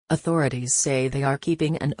Authorities say they are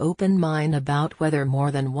keeping an open mind about whether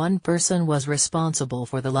more than one person was responsible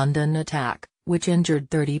for the London attack, which injured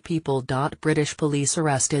 30 people. British police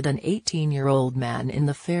arrested an 18-year-old man in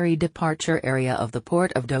the ferry departure area of the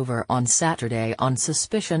Port of Dover on Saturday on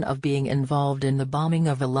suspicion of being involved in the bombing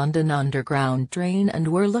of a London Underground train and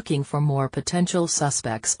were looking for more potential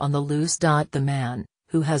suspects on the loose. The man,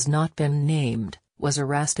 who has not been named, was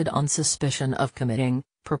arrested on suspicion of committing,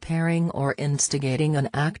 preparing or instigating an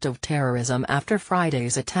act of terrorism after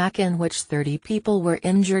Friday's attack in which 30 people were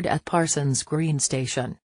injured at Parsons Green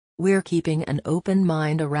Station. "We're keeping an open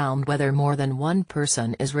mind around whether more than one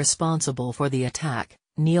person is responsible for the attack,"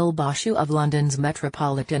 Neil Boshu of London's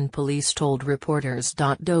Metropolitan Police told reporters.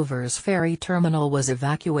 Dover's ferry terminal was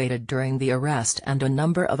evacuated during the arrest and a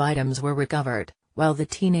number of items were recovered, while the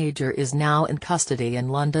teenager is now in custody in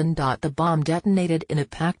London. The bomb detonated in a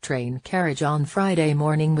packed train carriage on Friday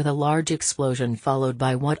morning with a large explosion followed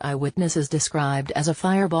by what eyewitnesses described as a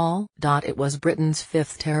fireball. It was Britain's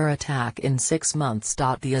fifth terror attack in 6 months.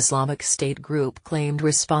 The Islamic State group claimed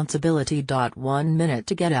responsibility. 1 minute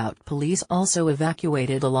to get out. Police also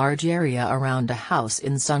evacuated a large area around a house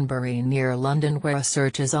in Sunbury near London where a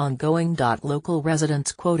search is ongoing. Local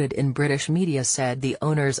residents quoted in British media said the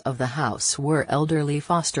owners of the house were elderly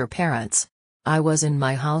foster parents. "I was in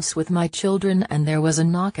my house with my children and there was a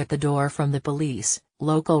knock at the door from the police,"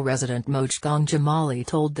 local resident Mojgang Jamali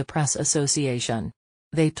told the Press Association.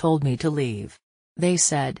 "They told me to leave. They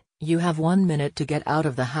said, 'You have 1 minute to get out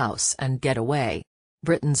of the house and get away.'"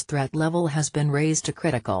 Britain's threat level has been raised to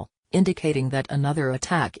critical, indicating that another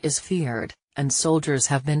attack is feared, and soldiers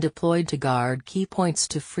have been deployed to guard key points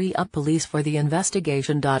to free up police for the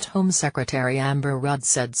investigation. Home Secretary Amber Rudd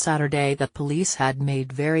said Saturday that police had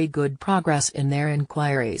made very good progress in their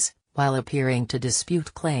inquiries, while appearing to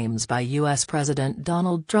dispute claims by U.S. President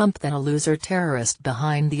Donald Trump that a loser terrorist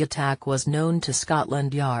behind the attack was known to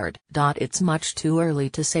Scotland Yard. "It's much too early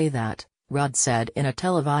to say that," Rudd said in a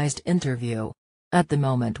televised interview. "At the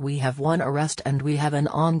moment we have one arrest and we have an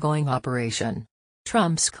ongoing operation."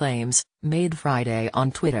 Trump's claims, made Friday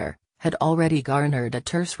on Twitter, had already garnered a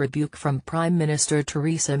terse rebuke from Prime Minister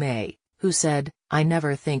Theresa May, who said, "I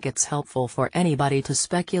never think it's helpful for anybody to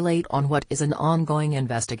speculate on what is an ongoing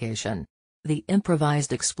investigation." The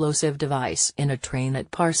improvised explosive device in a train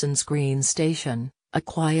at Parsons Green Station, a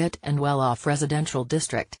quiet and well-off residential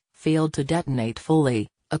district, failed to detonate fully,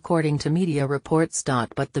 according to media reports.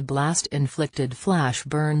 But the blast inflicted flash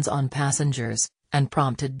burns on passengers, and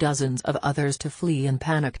prompted dozens of others to flee in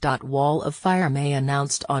panic. Wall of Fire May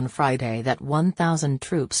announced on Friday that 1,000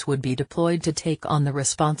 troops would be deployed to take on the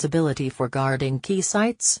responsibility for guarding key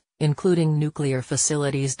sites, including nuclear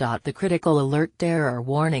facilities. The critical alert terror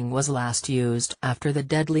warning was last used after the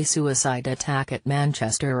deadly suicide attack at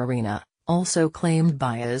Manchester Arena, also claimed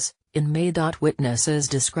by IS, in May. Witnesses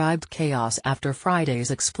described chaos after Friday's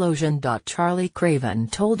explosion. Charlie Craven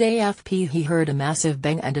told AFP he heard a massive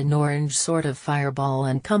bang and an orange sort of fireball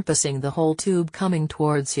encompassing the whole tube coming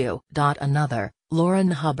towards you. Another,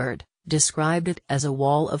 Lauren Hubbard, described it as a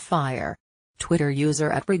wall of fire. Twitter user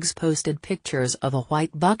 @Riggs posted pictures of a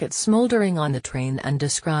white bucket smoldering on the train and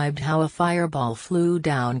described how a fireball flew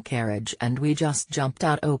down carriage and "we just jumped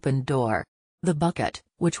out open door." The bucket,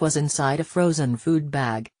 which was inside a frozen food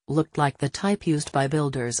bag, looked like the type used by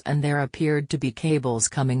builders and there appeared to be cables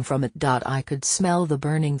coming from it. "I could smell the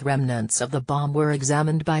burning." The remnants of the bomb were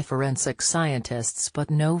examined by forensic scientists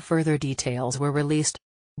but no further details were released.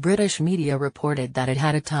 British media reported that it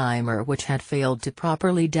had a timer which had failed to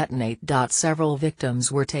properly detonate. Several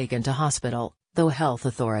victims were taken to hospital, though health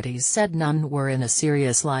authorities said none were in a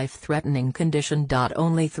serious life-threatening condition.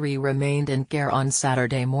 Only 3 remained in care on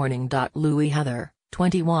Saturday morning. Louis Heather,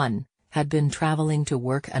 21, had been travelling to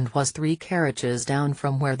work and was 3 carriages down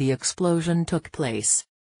from where the explosion took place.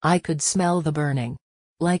 "I could smell the burning.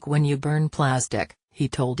 Like when you burn plastic," he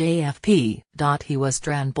told AFP. He was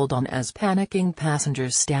trampled on as panicking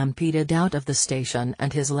passengers stampeded out of the station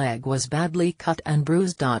and his leg was badly cut and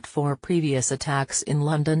bruised. 4 previous attacks in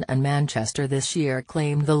London and Manchester this year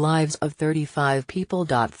claimed the lives of 35 people.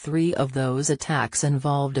 3 of those attacks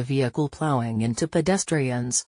involved a vehicle ploughing into pedestrians,